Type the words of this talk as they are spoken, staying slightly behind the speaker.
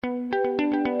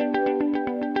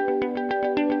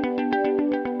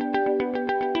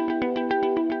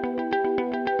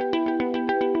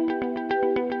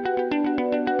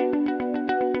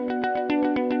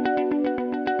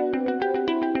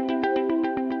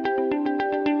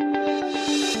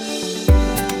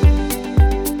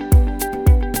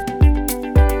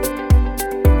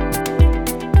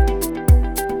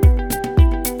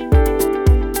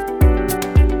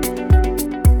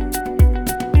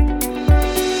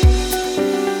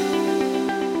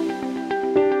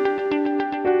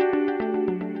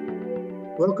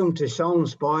Welcome to Soul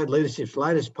Inspired Leadership's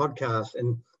latest podcast.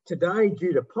 And today,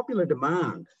 due to popular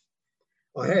demand,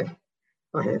 I have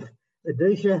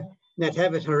Adisha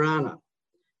Natavaharana.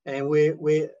 And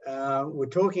we're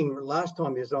talking, last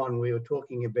time he was on, we were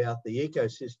talking about the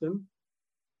ecosystem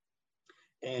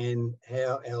and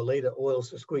how our leader oils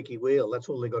the squeaky wheel. That's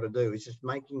all they got to do, is just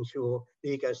making sure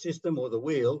the ecosystem or the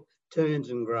wheel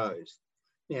turns and grows.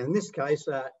 Now, in this case,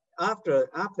 after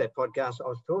that podcast,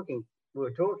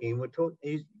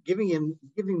 he's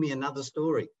giving me another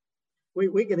story.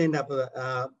 We could end up with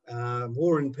a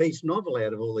War and Peace novel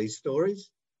out of all these stories.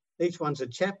 Each one's a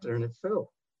chapter in itself,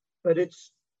 but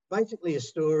it's basically a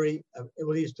story.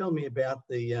 Well, he's telling me about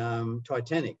the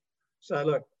Titanic. So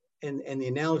look, and the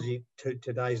analogy to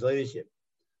today's leadership.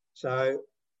 So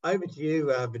over to you,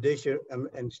 Vidisha,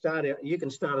 and you can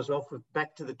start us off with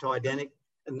back to the Titanic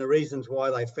and the reasons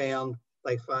why it failed.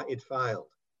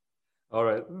 All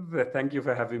right. Thank you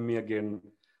for having me again.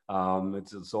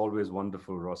 It's always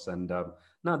wonderful, Ross. And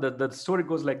now the story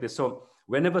goes like this. So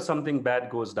whenever something bad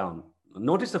goes down,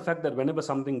 notice the fact that whenever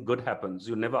something good happens,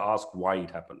 you never ask why it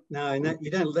happened. No,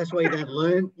 you don't. That's why you don't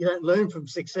learn. You don't learn from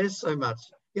success so much.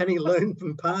 You only learn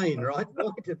from pain, right?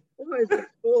 Why is that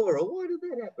for? Or why did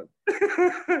that happen?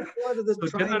 Why did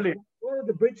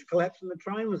the bridge collapse and the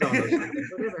train was on or something?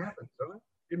 Whatever happens, right?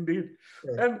 Indeed.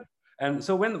 Yeah. And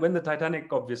so when the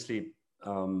Titanic obviously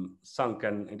sunk,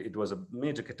 and it was a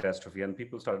major catastrophe, and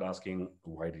people started asking,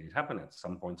 why did it happen? At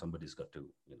some point, somebody's got to,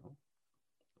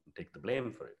 take the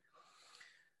blame for it.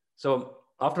 So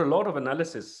after a lot of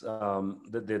analysis,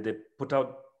 they put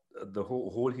out the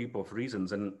whole heap of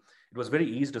reasons, and it was very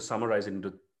easy to summarize it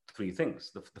into three things.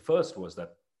 The first was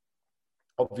that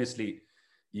obviously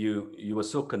you were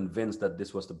so convinced that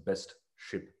this was the best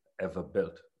ship ever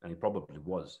built, and it probably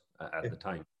was at the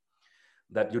time,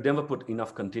 that you never put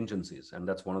enough contingencies. And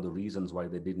that's one of the reasons why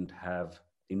they didn't have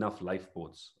enough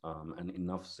lifeboats and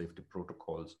enough safety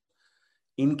protocols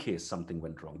in case something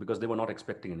went wrong, because they were not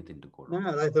expecting anything to go wrong.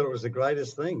 No, they thought it was the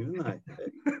greatest thing, didn't they?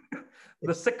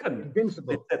 The second,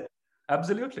 invincible.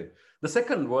 Absolutely. The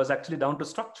second was actually down to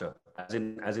structure,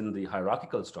 as in the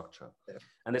hierarchical structure. Yeah.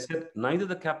 And they said neither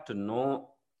the captain nor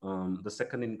the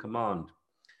second in command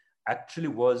actually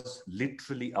was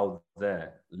literally out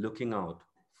there looking out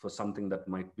for something that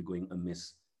might be going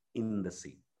amiss in the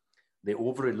sea. They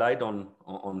over-relied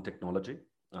on technology.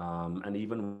 And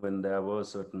even when there were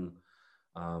certain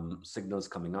signals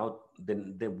coming out,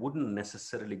 then they wouldn't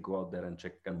necessarily go out there and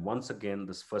check. And once again,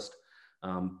 this first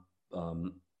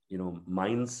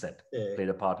mindset played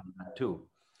a part in that too.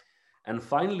 And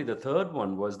finally, the third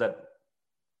one was that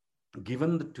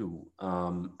given the two,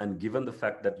 and given the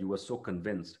fact that you were so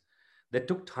convinced, they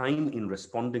took time in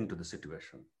responding to the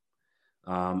situation.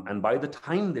 And by the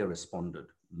time they responded,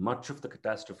 much of the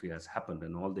catastrophe has happened,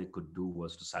 and all they could do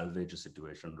was to salvage a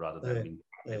situation rather than being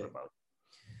careful about it.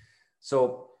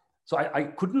 So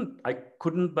I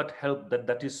couldn't but help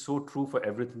that is so true for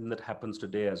everything that happens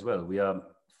today as well. We are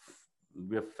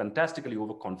fantastically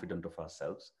overconfident of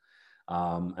ourselves,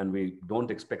 and we don't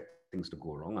expect things to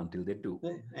go wrong until they do.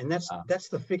 And that's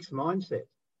the fixed mindset.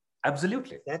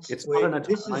 Absolutely.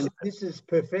 This is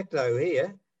perfecto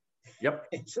here. Yep.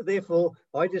 And so therefore,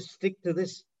 I just stick to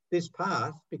this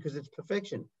path because it's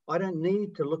perfection. I don't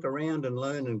need to look around and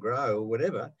learn and grow or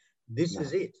whatever. This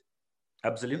is it.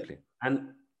 Absolutely.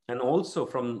 And also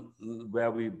from where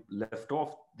we left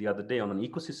off the other day on an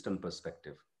ecosystem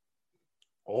perspective,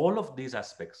 all of these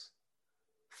aspects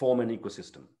form an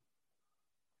ecosystem.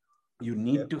 You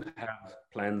need to have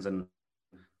plans and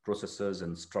processes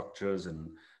and structures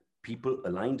and people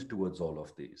aligned towards all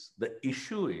of these. The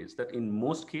issue is that in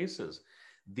most cases,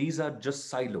 these are just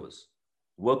silos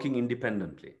working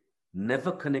independently,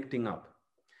 never connecting up.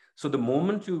 So the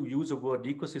moment you use a word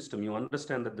ecosystem, you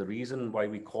understand that the reason why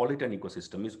we call it an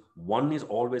ecosystem is one is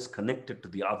always connected to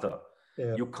the other.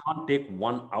 Yeah. You can't take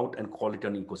one out and call it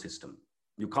an ecosystem.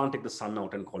 You can't take the sun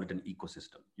out and call it an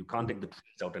ecosystem. You can't take the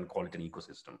trees out and call it an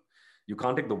ecosystem. You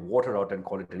can't take the water out and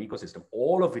call it an ecosystem.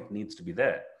 All of it needs to be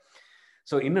there.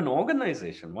 So in an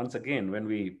organization, once again, when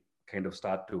we kind of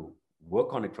start to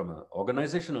work on it from an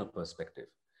organizational perspective,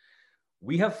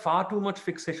 we have far too much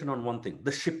fixation on one thing.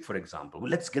 The ship, for example. Well,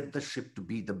 let's get the ship to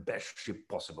be the best ship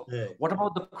possible. Yeah. What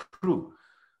about the crew?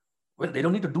 Well, they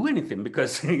don't need to do anything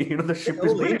because the ship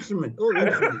is all instruments.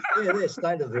 They're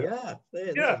state of the art.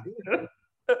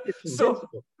 So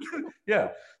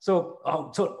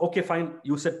okay, fine.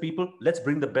 You said people. Let's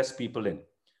bring the best people in.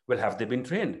 Well, have they been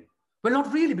trained? Well,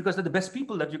 not really, because they're the best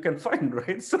people that you can find,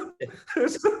 right? So and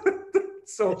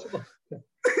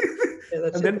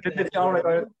then they say, all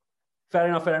right, Fair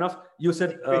enough, fair enough. You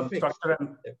said Prefix. structure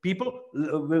and people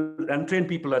and train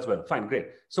people as well. Fine, great.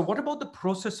 So what about the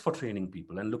process for training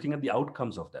people and looking at the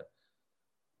outcomes of that?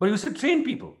 But you said train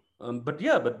people. But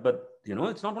you know,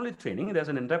 it's not only training, there's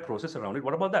an entire process around it.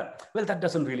 What about that? Well, that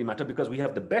doesn't really matter because we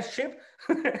have the best ship.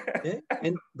 Yeah,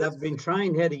 and they've been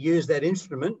trained how to use that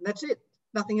instrument. That's it.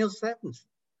 Nothing else happens.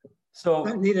 So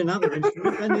don't need another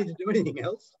instrument. Don't need to do anything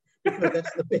else because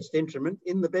that's the best instrument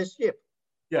in the best ship.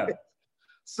 Yeah.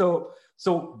 So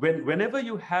whenever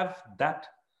you have that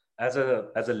as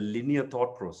a linear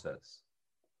thought process,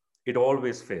 it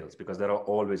always fails because there are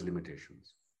always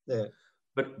limitations. Yeah.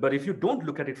 But if you don't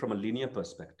look at it from a linear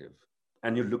perspective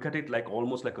and you look at it like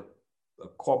almost like a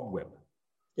cobweb.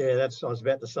 Yeah, I was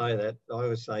about to say that. I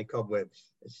always say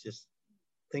cobwebs. It's just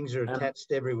things are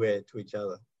attached everywhere to each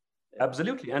other.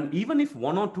 Absolutely. And even if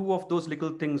one or two of those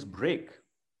little things break,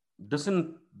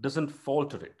 doesn't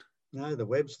falter it. No, the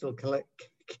web still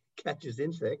catches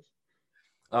insects.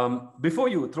 Before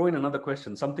you throw in another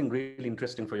question, something really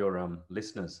interesting for your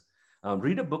listeners.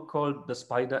 Read a book called The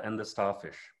Spider and the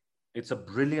Starfish. It's a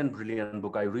brilliant, brilliant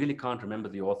book. I really can't remember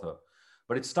the author,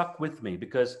 but it stuck with me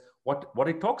because what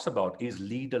it talks about is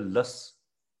leaderless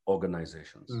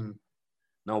organizations. Mm.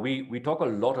 Now, we talk a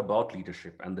lot about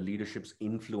leadership and the leadership's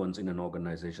influence in an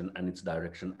organization and its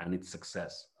direction and its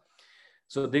success.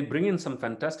 So they bring in some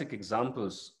fantastic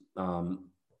examples.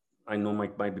 I know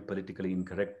might be politically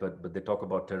incorrect, but they talk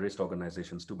about terrorist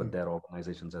organizations too, but they're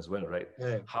organizations as well, right?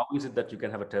 Yeah. How is it that you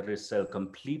can have a terrorist cell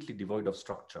completely devoid of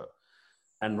structure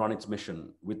and run its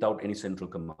mission without any central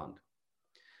command?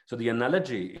 So the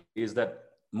analogy is that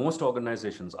most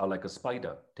organizations are like a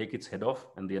spider. Take its head off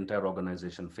and the entire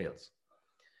organization fails.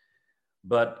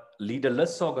 But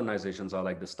leaderless organizations are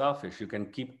like the starfish. You can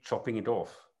keep chopping it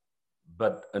off,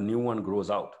 but a new one grows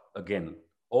out again.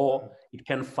 Or it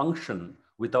can function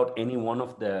without any one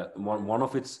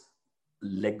of its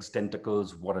legs,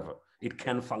 tentacles, whatever. It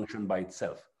can function by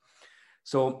itself.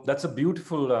 So that's a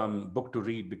beautiful book to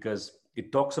read because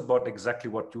it talks about exactly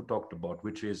what you talked about,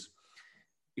 which is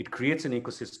it creates an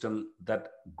ecosystem that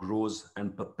grows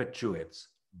and perpetuates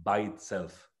by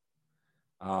itself.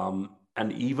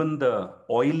 And even the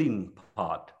oiling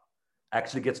part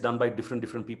actually gets done by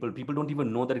different people. People don't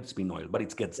even know that it's been oiled, but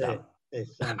it gets done.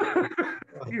 It's done.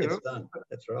 It's done.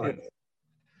 That's right. Yeah.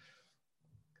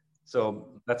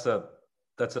 So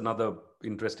that's another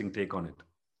interesting take on it.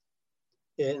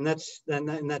 Yeah, and that's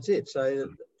it. So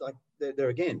like there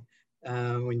again,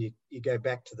 when you go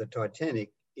back to the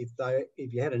Titanic, if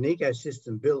you had an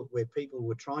ecosystem built where people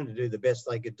were trying to do the best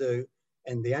they could do,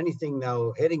 and the only thing they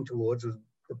were heading towards was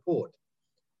the port,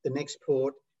 the next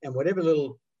port, and whatever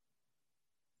little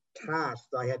task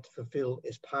they had to fulfill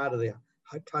as part of the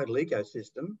total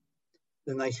ecosystem,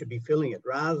 then they should be filling it,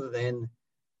 rather than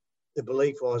the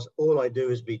belief was all I do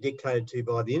is be dictated to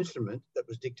by the instrument that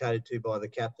was dictated to by the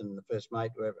captain and the first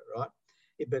mate, whoever, right?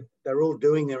 But they're all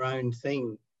doing their own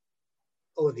thing,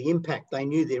 or the impact. They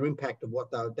knew their impact of what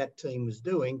that team was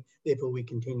doing, therefore we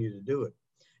continue to do it.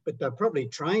 But they're probably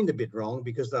trained a bit wrong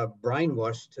because they're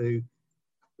brainwashed to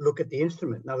look at the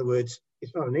instrument. In other words,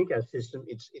 it's not an ecosystem,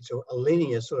 it's a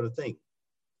linear sort of thing.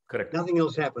 Correct. Nothing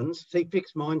else happens. See,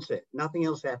 fixed mindset. Nothing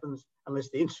else happens unless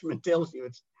the instrument tells you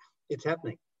it's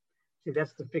happening. See,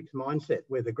 that's the fixed mindset,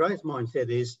 where the growth mindset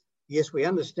is, yes, we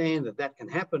understand that can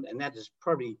happen, and that is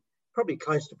probably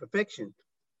close to perfection,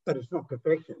 but it's not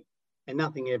perfection, and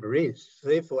nothing ever is. So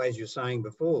therefore, as you're saying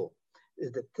before,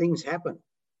 is that things happen.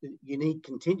 You need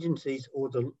contingencies or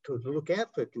to look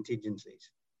out for contingencies.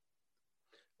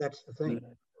 That's the thing.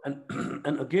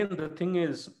 And again, the thing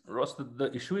is, Ross,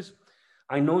 the issue is,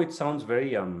 I know it sounds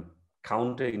very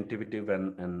counterintuitive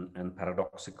and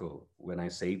paradoxical when I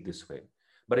say it this way,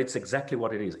 but it's exactly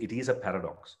what it is. It is a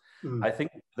paradox. I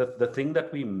think the thing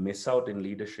that we miss out in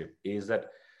leadership is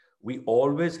that we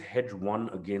always hedge one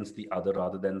against the other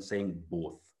rather than saying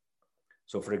both.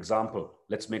 So for example,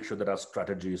 let's make sure that our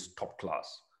strategy is top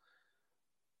class.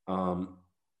 And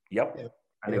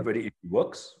if it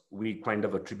works, we kind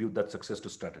of attribute that success to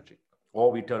strategy.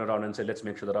 Or we turn around and say, let's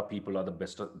make sure that our people are the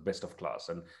best of class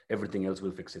and everything else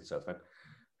will fix itself.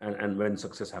 And when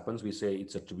success happens, we say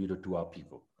it's attributed to our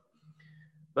people.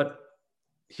 But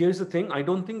here's the thing. I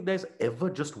don't think there's ever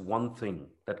just one thing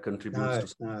that contributes to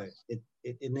success. No,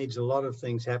 it needs a lot of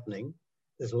things happening.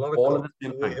 There's a lot of cogs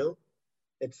in the wheel.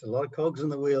 It's a lot of cogs in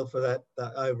the wheel for that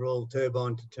overall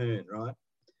turbine to turn, right?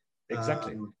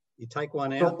 Exactly. You take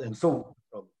one out, then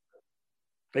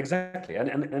exactly,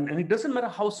 and it doesn't matter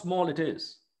how small it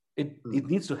is. It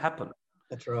needs to happen.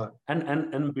 That's right.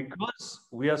 And because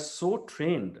we are so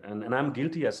trained, and I'm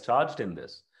guilty as charged in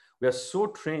this, We are so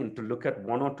trained to look at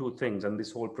one or two things, and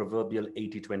this whole proverbial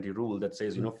 80-20 rule that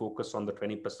says, focus on the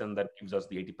 20% that gives us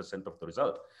the 80% of the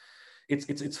result.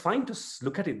 It's fine to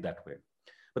look at it that way.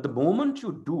 But the moment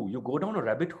you do, you go down a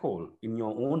rabbit hole in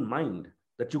your own mind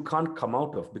that you can't come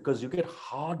out of, because you get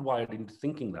hardwired into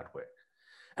thinking that way.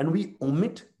 And we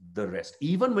omit the rest,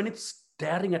 even when it's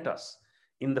staring at us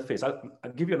in the face. I'll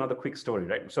give you another quick story,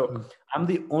 right? So I'm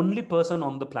the only person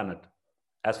on the planet,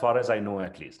 as far as I know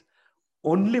at least,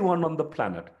 only one on the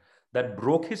planet that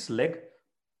broke his leg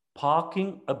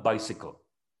parking a bicycle.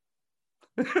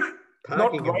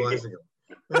 Parking a bicycle.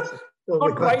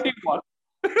 Not riding one.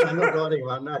 No, not riding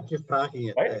one, no, just parking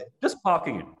it. Right? Just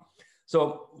parking it.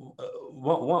 So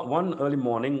one early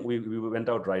morning, we went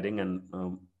out riding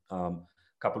and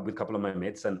coupled with a couple of my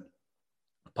mates and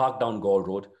parked down Gaul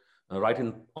Road, right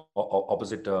in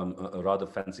opposite a rather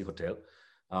fancy hotel.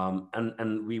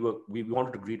 And we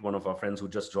wanted to greet one of our friends who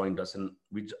just joined us. And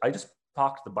I just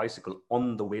parked the bicycle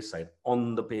on the wayside,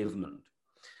 on the pavement.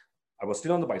 I was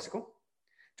still on the bicycle,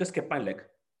 just kept my leg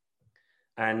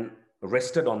and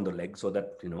rested on the leg so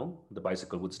that, the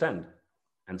bicycle would stand,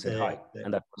 and said hi. Yeah.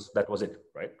 And that was it,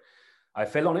 right? I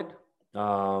fell on it.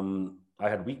 I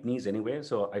had weak knees anyway,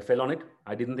 so I fell on it.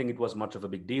 I didn't think it was much of a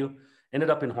big deal. Ended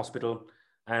up in hospital,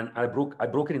 and I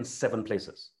broke it in 7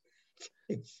 places.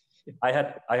 I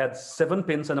had 7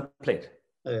 pins and a plate.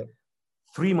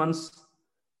 3 months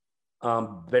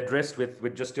bed rest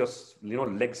with just your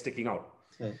legs sticking out.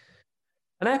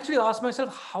 And I actually asked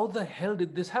myself, how the hell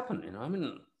did this happen?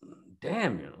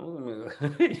 Damn,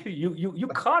 you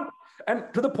can't. And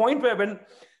to the point where when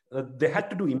they had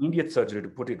to do immediate surgery to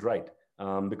put it right,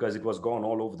 because it was gone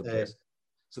all over the place.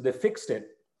 So they fixed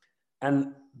it.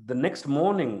 And the next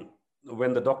morning,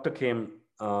 when the doctor came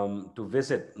to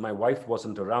visit, my wife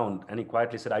wasn't around. And he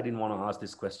quietly said, I didn't want to ask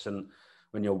this question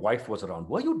when your wife was around.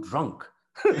 Were you drunk?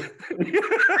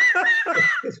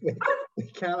 We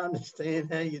can't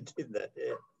understand how you did that.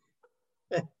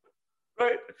 Yeah.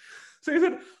 Right. So he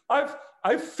said,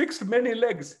 I've fixed many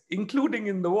legs, including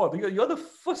in the war. You're the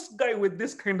first guy with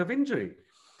this kind of injury.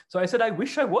 So I said, I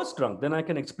wish I was drunk. Then I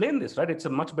can explain this, right? It's a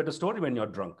much better story when you're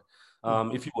drunk.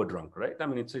 If you were drunk, right?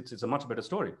 It's a much better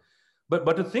story.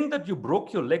 But to think that you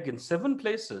broke your leg in 7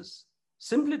 places,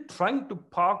 simply trying to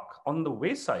park on the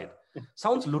wayside,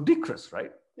 sounds ludicrous,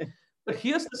 right? But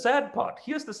here's the sad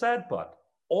part.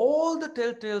 All the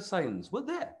telltale signs were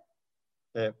there.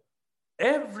 Yeah.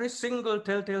 Every single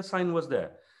telltale sign was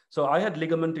there. So I had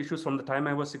ligament issues from the time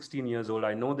I was 16 years old.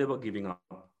 I know they were giving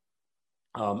up.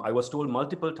 I was told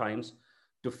multiple times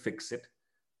to fix it.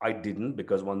 I didn't,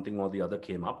 because one thing or the other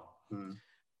came up.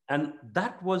 And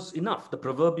that was enough. The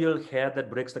proverbial hair that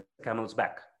breaks the camel's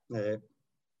back. Yeah.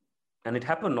 And it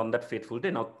happened on that fateful day.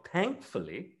 Now,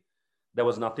 thankfully, there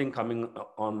was nothing coming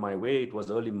on my way. It was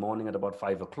early morning at about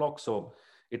 5 o'clock. So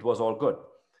it was all good.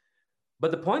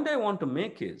 But the point I want to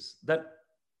make is that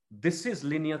this is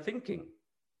linear thinking.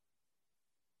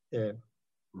 Yeah.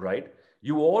 Right?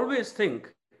 You always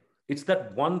think it's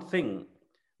that one thing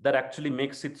that actually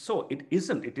makes it so. It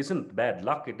isn't. It isn't bad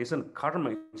luck. It isn't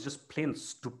karma. It's just plain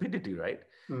stupidity, right?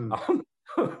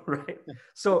 Right?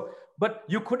 So, but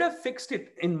you could have fixed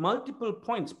it in multiple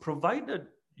points, provided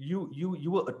you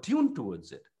were attuned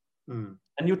towards it and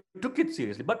you took it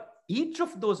seriously. But each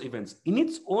of those events in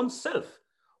its own self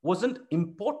wasn't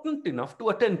important enough to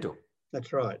attend to.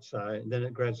 That's right. So then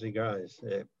it gradually grows.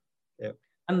 Yeah. Yeah.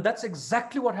 And that's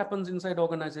exactly what happens inside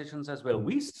organizations as well.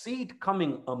 We see it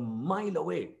coming a mile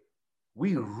away.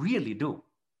 We really do.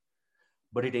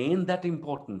 But it ain't that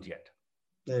important yet.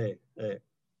 Yeah. Yeah.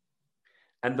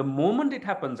 And the moment it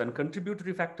happens and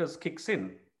contributory factors kicks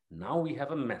in, now we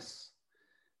have a mess.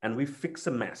 And we fix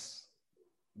a mess.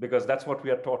 Because that's what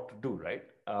we are taught to do, right?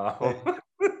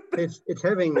 It's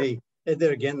having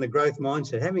there again, the growth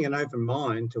mindset, having an open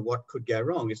mind to what could go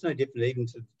wrong. It's no different even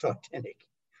to the Titanic.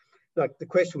 Like the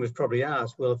question was probably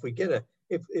asked, well, if we get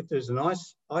if there's an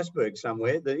iceberg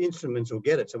somewhere, the instruments will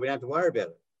get it, so we don't have to worry about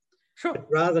it. Sure. But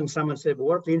rather than someone said, well,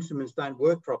 what if the instruments don't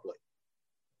work properly?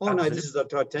 Oh, absolutely. No, this is the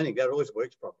Titanic. That always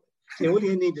works properly. See, all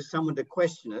you need is someone to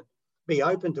question it, be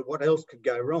open to what else could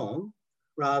go wrong,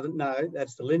 rather than, no,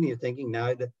 that's the linear thinking.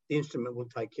 No, the instrument will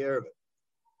take care of it.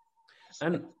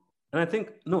 And I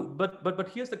think, no, but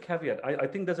here's the caveat. I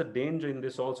think there's a danger in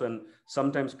this also. And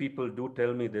sometimes people do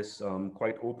tell me this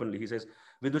quite openly. He says,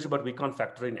 Vidusha, but we can't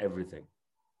factor in everything.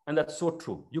 And that's so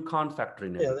true. You can't factor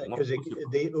in everything. Yeah, because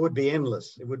it would be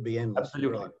endless. It would be endless.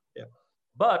 Absolutely. Right. Yeah.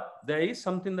 But there is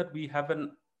something that we have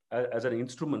as an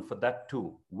instrument for that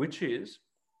too, which is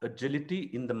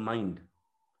agility in the mind.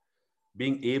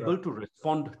 being able to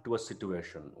respond to a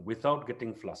situation without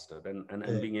getting flustered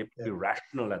and being able to be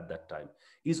rational at that time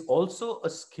is also a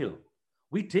skill.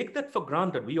 We take that for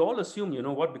granted. We all assume, you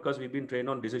know what, because we've been trained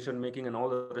on decision making and all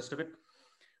the rest of it,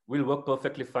 we'll work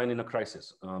perfectly fine in a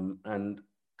crisis. And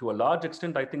to a large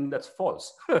extent, I think that's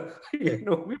false. You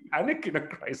know, we panic in a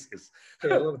crisis.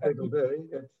 Yeah, a lot of people do.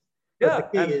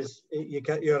 But the key is you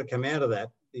got to come out of that.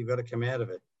 You've got to come out of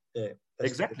it. Yeah,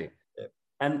 exactly.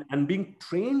 And being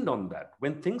trained on that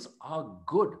when things are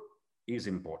good is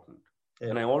important. Yeah.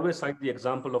 And I always cite the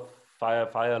example of fire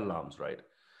alarms, right?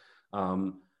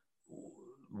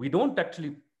 We don't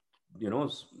actually, you know,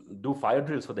 do fire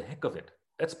drills for the heck of it.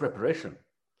 That's preparation.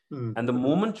 And the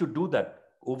moment you do that,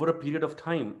 over a period of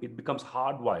time, it becomes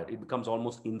hardwired. It becomes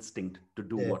almost instinct to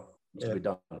do what needs to be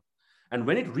done. And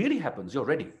when it really happens, you're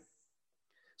ready.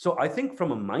 So I think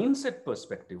from a mindset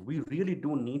perspective, we really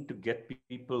do need to get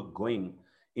people going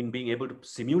in being able to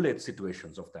simulate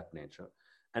situations of that nature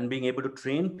and being able to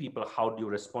train people how do you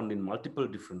respond in multiple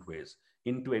different ways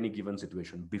into any given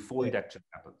situation before it actually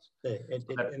happens.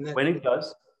 When it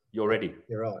does, you're ready.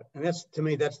 You're right. And that's, to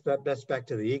me, that's back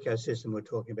to the ecosystem we were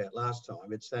talking about last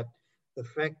time. It's that the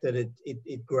fact that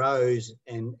it grows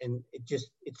and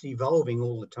it's evolving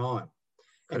all the time.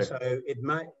 And so it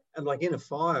may, and like in a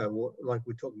fire, like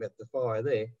we're talking about the fire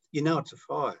there, you know it's a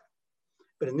fire.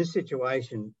 But in this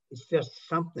situation, it's just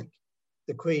something.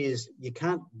 The key is you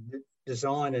can't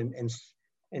design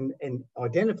and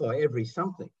identify every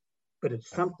something, but it's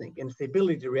something. And it's the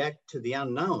ability to react to the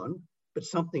unknown, but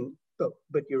something,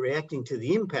 but you're reacting to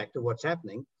the impact of what's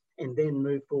happening and then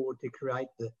move forward to create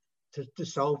to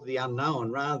solve the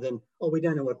unknown rather than, oh, we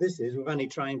don't know what this is. We've only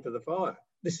trained for the fire.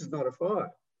 This is not a fire.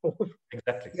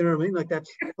 Exactly. You know what I mean? Like that's,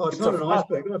 oh, it's not an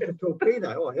iceberg. Oh, it's a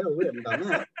torpedo. Oh, hell, we haven't done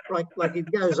that. Like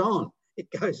it goes on. It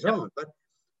goes on.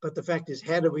 But the fact is,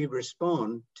 how do we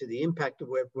respond to the impact of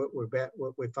what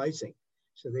we're facing?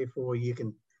 So therefore you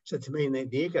can, so to me,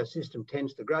 the ecosystem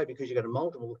tends to grow because you've got a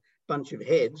multiple bunch of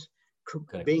heads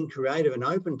being creative and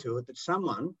open to it, that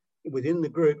someone within the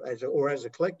group as a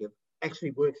collective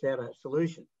actually works out a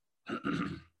solution.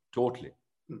 Totally.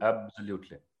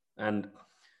 Absolutely. And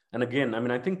again, I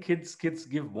mean, I think kids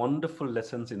give wonderful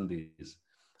lessons in these.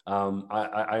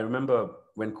 I remember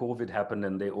when COVID happened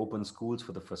and they opened schools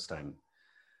for the first time,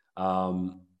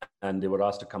 and they were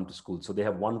asked to come to school. So they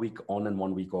have 1 week on and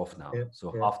 1 week off now.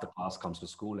 Half the class comes to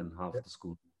school and half the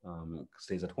school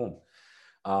stays at home.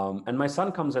 And my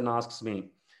son comes and asks me,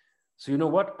 so you know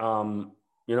what,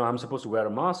 you know, I'm supposed to wear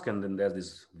a mask and then there's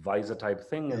this visor type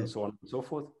thing and so on and so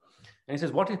forth. And he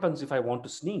says, what happens if I want to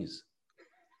sneeze?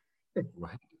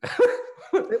 Right.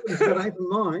 He's got an open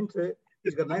mind.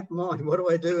 He's got an open mind. What do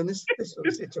I do in this sort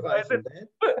of situation,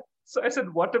 Dad? So I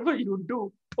said, whatever you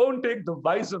do, don't take the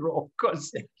visor off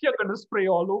because you're going to spray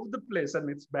all over the place and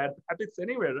it's bad habits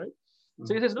anyway, right?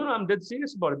 So he says, no, I'm dead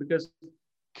serious about it because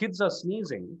kids are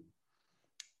sneezing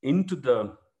into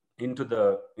the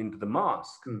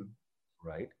mask,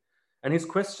 right? And his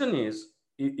question is,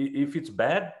 if it's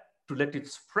bad to let it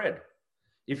spread,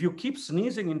 if you keep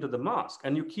sneezing into the mask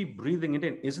and you keep breathing it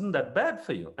in, isn't that bad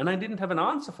for you? And I didn't have an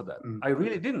answer for that. I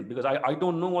really didn't, because I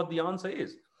don't know what the answer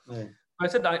is. I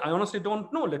said, I honestly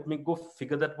don't know. Let me go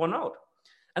figure that one out.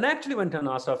 And I actually went and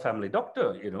asked our family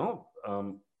doctor, you know,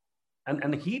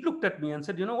 and he looked at me and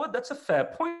said, you know what, that's a fair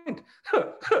point.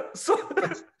 So,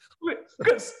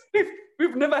 because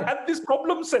we've never had this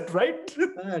problem set, right?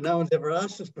 No one's ever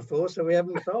asked us before, so we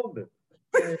haven't solved it.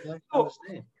 I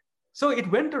understand. So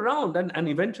it went around, and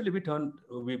eventually we turned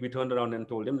around and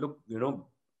told him, look, you know,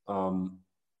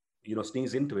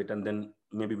 sneeze into it, and then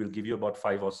maybe we'll give you about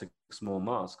 5 or 6 more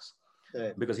masks,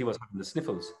 because he was having the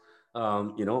sniffles.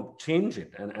 You know, change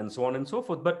it, and so on and so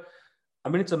forth. But I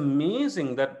mean, it's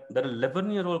amazing that an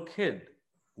 11-year-old kid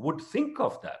would think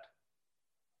of that,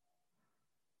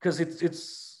 because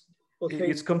it's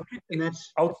completely and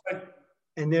that's outside.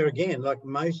 And there again, like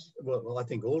I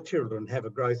think all children have a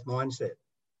growth mindset.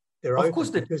 They're open, of course,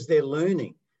 because they're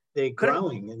learning, they're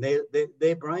growing, and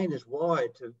their brain is wired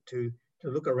to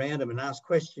look around them and ask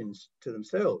questions to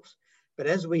themselves. But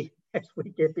as we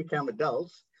become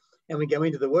adults and we go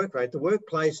into the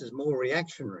workplace is more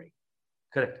reactionary.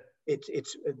 Correct.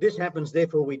 It's this happens,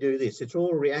 therefore we do this. It's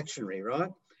all reactionary, right?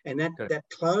 And that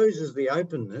closes the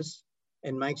openness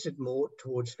and makes it more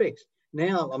towards fixed.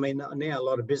 Now, I mean, now a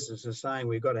lot of businesses are saying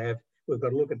we've got to have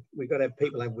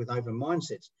people with open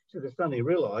mindsets. So they've suddenly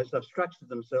realised they've structured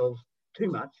themselves too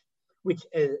much, which,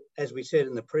 as we said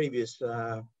in the previous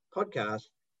podcast,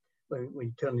 when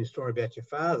you're telling the story about your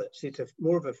father, it's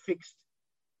more of a fixed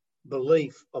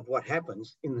belief of what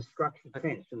happens in the structured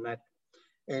sense, and that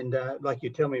And like you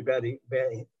tell me about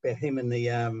him and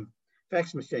the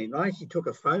fax machine. I actually took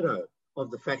a photo of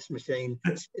the fax machine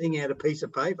spitting out a piece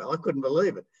of paper. I couldn't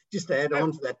believe it. Just to add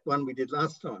on to that one we did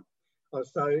last time. I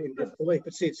was so in disbelief.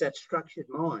 But see, it's that structured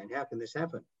mind. How can this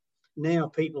happen? Now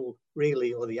people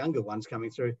really, or the younger ones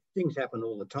coming through, things happen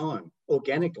all the time,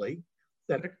 organically,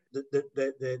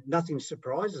 that nothing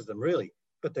surprises them really.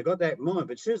 But they've got that in mind.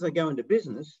 But as soon as they go into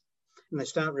business and they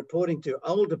start reporting to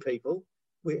older people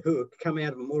who have come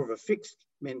out of more of a fixed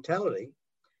mentality,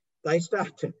 they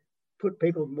start to put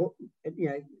people more,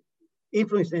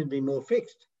 influence them to be more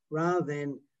fixed rather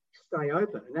than stay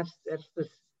open. And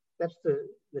that's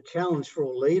the challenge for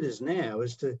all leaders now,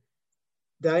 is to,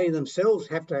 they themselves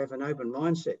have to have an open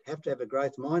mindset, have to have a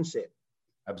growth mindset.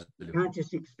 Absolutely. You can't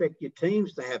just expect your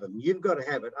teams to have them. You've got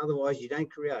to have it. Otherwise, you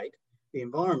don't create the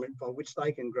environment by which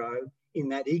they can grow in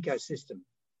that ecosystem.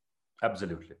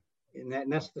 Absolutely.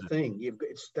 And that's the thing.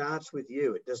 It starts with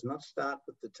you. It does not start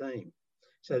with the team.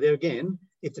 So there again,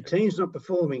 if the team's not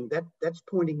performing, that's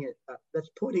pointing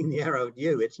the arrow at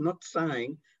you. It's not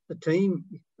saying the team,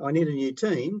 I need a new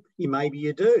team. Maybe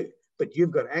you do, but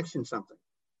you've got to action something.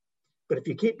 But if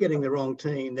you keep getting the wrong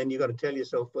team, then you've got to tell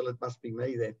yourself, well, it must be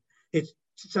me then. At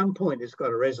some point, it's got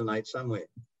to resonate somewhere.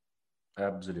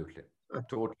 Absolutely. I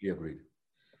totally agree.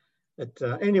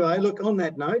 But anyway, look, on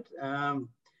that note,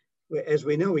 as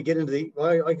we know, we get into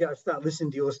I start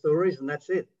listening to your stories and that's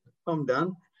it. I'm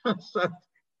done. So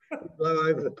blow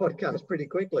over the podcast pretty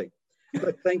quickly.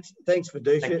 But thanks for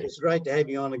Dusha. It's great to have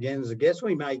you on again as a guest.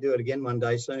 We may do it again one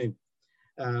day soon.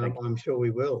 I'm sure we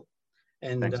will.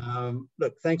 And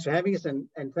look, thanks for having us, and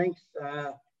thanks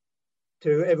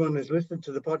to everyone who's listened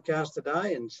to the podcast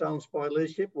today. And Soul Inspired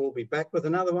Leadership, we'll be back with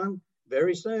another one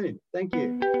very soon. Thank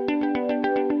you.